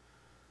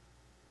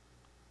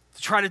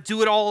 to try to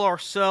do it all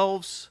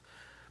ourselves.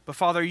 But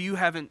Father, you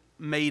haven't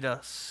made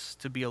us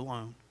to be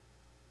alone.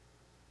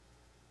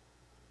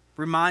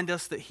 Remind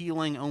us that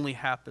healing only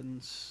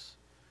happens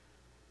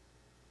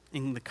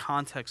in the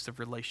context of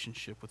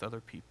relationship with other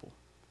people.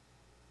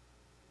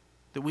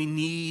 That we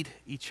need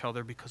each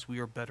other because we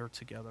are better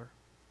together.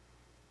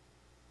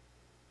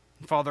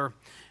 And Father,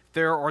 if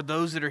there are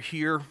those that are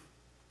here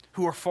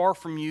who are far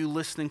from you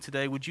listening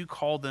today, would you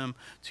call them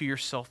to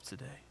yourself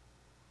today?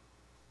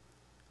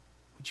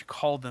 Would you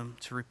call them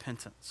to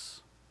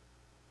repentance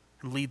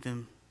and lead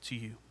them to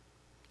you?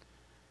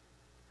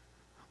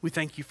 We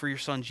thank you for your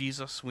son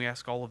Jesus. We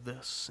ask all of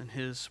this in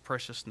his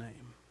precious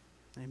name.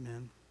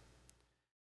 Amen.